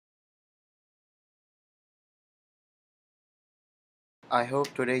I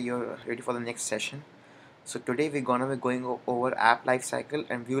hope today you're ready for the next session. So today we're gonna be going over app lifecycle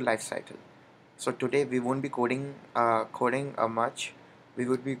and view lifecycle. So today we won't be coding much. We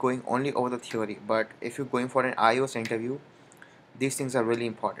would be going only over the theory. But if you're going for an iOS interview, these things are really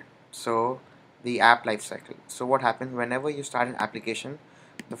important. So the app lifecycle. So what happens whenever you start an application,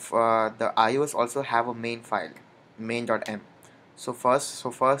 the iOS also have a main file, main.m. So first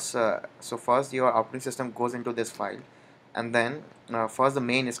your operating system goes into this file, and then first the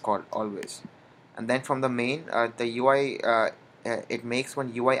main is called always, and then from the main the UI it makes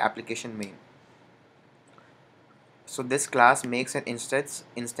one UI application main. So this class makes an instance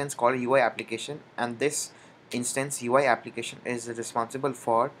called UI application, and this instance UI application is responsible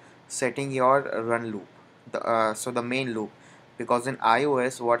for setting your run loop, the main loop, because in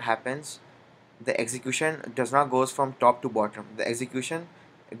iOS what happens, the execution does not goes from top to bottom, the execution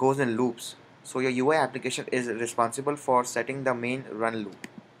goes in loops. So your UI application is responsible for setting the main run loop.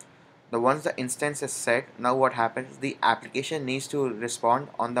 The once the instance is set, now what happens, the application needs to respond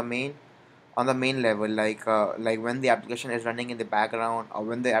on the main level, like when the application is running in the background, or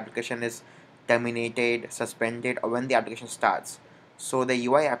when the application is terminated, suspended, or when the application starts. So the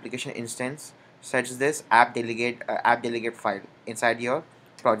UI application instance sets this app delegate file inside your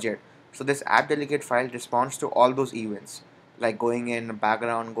project. So this app delegate file responds to all those events, like going in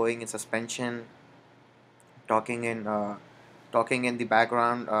background, going in suspension, talking in talking in the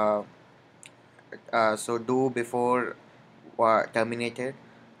background, so do before terminated.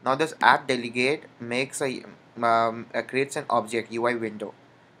 Now this app delegate makes creates an object UI window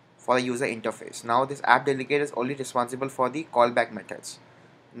for the user interface. Now this app delegate is only responsible for the callback methods.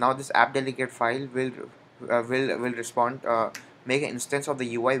 Now this app delegate file will respond make an instance of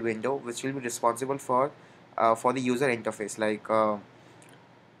the UI window which will be responsible for the user interface,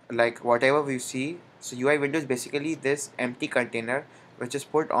 like whatever we see. So UI window is basically this empty container which is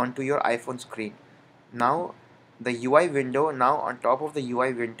put onto your iPhone screen. Now the UI window, now on top of the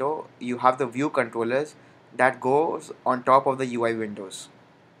UI window you have the view controllers that goes on top of the UI windows.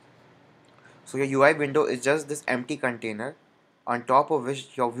 So your UI window is just this empty container on top of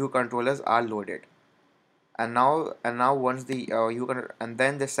which your view controllers are loaded. And now once the and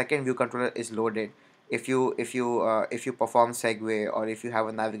then the second view controller is loaded if you perform segue, or if you have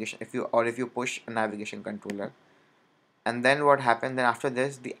a navigation, if you push a navigation controller. And then what happened, then after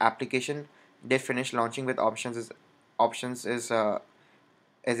this the application did finish launching with options is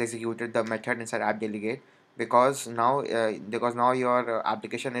executed, the method inside app delegate, because now your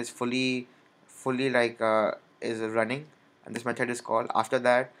application is fully is running, and this method is called. After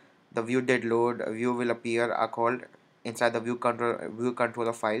that, the view did load, view will appear are called inside the view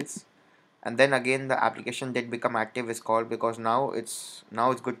controller files. And then again the application did become active is called, because now it's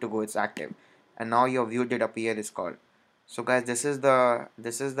good to go, it's active, and now your view did appear is called. So guys, this is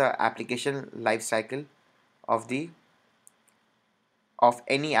the application life cycle of the of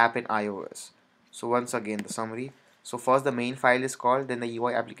any app in iOS. So once again the summary. So first the main file is called, then the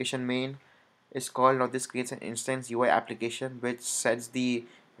UI application main is called. Now this creates an instance UI application which sets the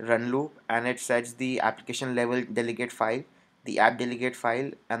run loop, and it sets the application level delegate file, the app delegate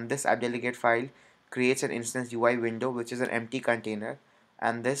file, and this app delegate file creates an instance UI window which is an empty container,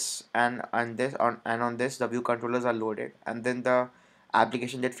 and this and this on this the view controllers are loaded, and then the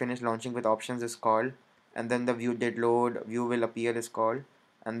application did finish launching with options is called, and then the view did load, view will appear is called,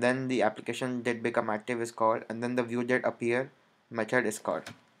 and then the application did become active is called, and then the view did appear method is called.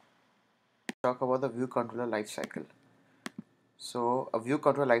 Talk about the view controller lifecycle. So a view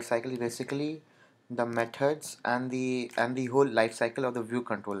controller lifecycle is basically the methods and the whole lifecycle of the view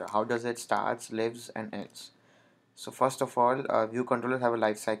controller. How does it starts, lives, and ends? So first of all, view controllers have a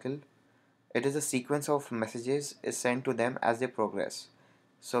lifecycle. It is a sequence of messages is sent to them as they progress.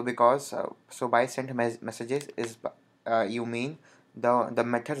 So so by sent messages is you mean the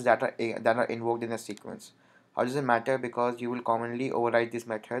methods that are invoked in the sequence. How does it matter? Because you will commonly override these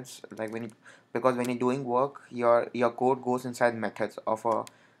methods, like because when you're doing work, your code goes inside methods of a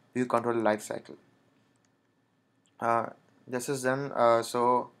view controller lifecycle. Uh, this is done.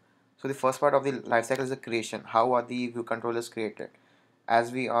 So the first part of the lifecycle is the creation. How are the view controllers created?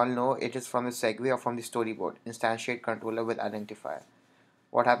 As we all know, it is from the segue or from the storyboard. Instantiate controller with identifier.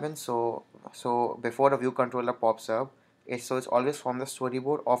 What happens? So before the view controller pops up, it's always from the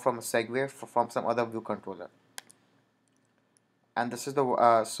storyboard or from a segue from some other view controller. And this is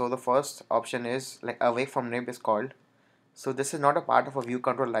the first option is like away from nib is called. So this is not a part of a view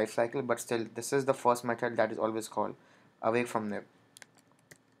control lifecycle, but still this is the first method that is always called away from nib.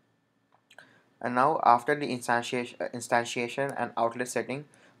 And now after the instantiation and outlet setting,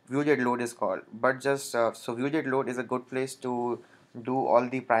 view did load is called. But just so view did load is a good place do all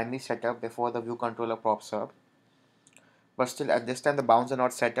the primary setup before the view controller pops up. But still, at this time, the bounds are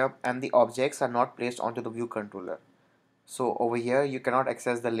not set up and the objects are not placed onto the view controller. So over here, you cannot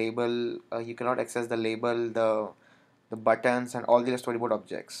access the label. You cannot access the label, the buttons, and all the storyboard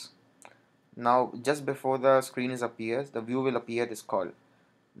objects. Now, just before the screen is appears, the view will appear is called.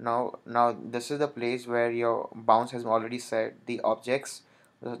 Now this is the place where your bounds has already set. The objects,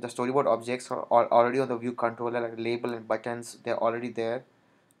 the storyboard objects are already on the view controller, like label and buttons. They're already there.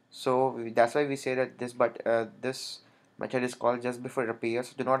 So that's why we say that this method is called just before it appears.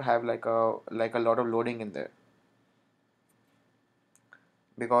 So do not have like a lot of loading in there,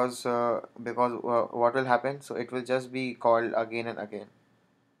 because what will happen? So it will just be called again and again.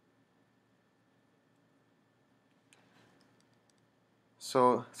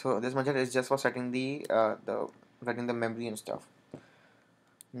 So this method is just for setting the setting the memory and stuff.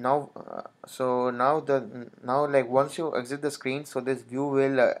 Now like once you exit the screen, so this view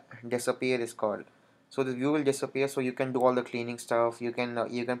will disappear is called. So the view will disappear, so you can do all the cleaning stuff. You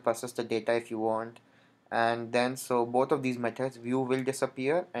can process the data if you want, and then so both of these methods, view will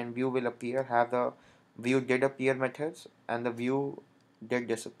disappear and view will appear, have the view did appear methods and the view did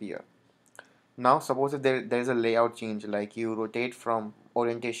disappear. Now suppose if there is a layout change, like you rotate from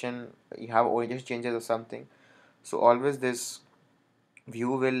orientation, you have orientation changes or something. So always this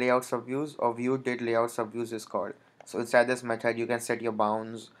view will layout subviews or view did layout subviews is called. So inside this method you can set your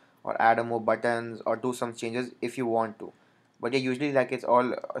bounds or add a more buttons or do some changes if you want to. But yeah, usually like it's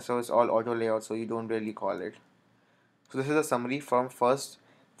all auto layout, so you don't really call it. So this is a summary from first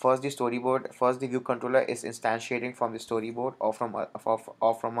the storyboard, first the view controller is instantiating from the storyboard or from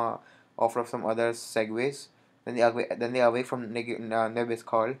or from some other segues. Then the away from nib is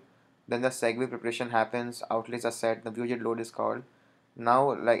called. Then the segue preparation happens, outlets are set, the view did load is called.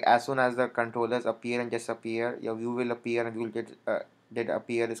 Now, like as soon as the controllers appear and disappear, your view will appear and view did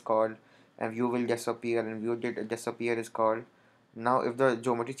appear is called, and view will disappear and view did disappear is called. Now, if the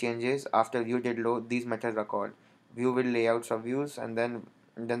geometry changes after view did load, these methods are called. View will layout subviews, and then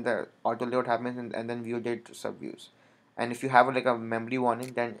the auto layout happens, and then view did subviews. And if you have like a memory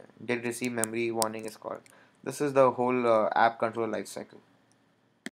warning, then did receive memory warning is called. This is the whole app control life cycle.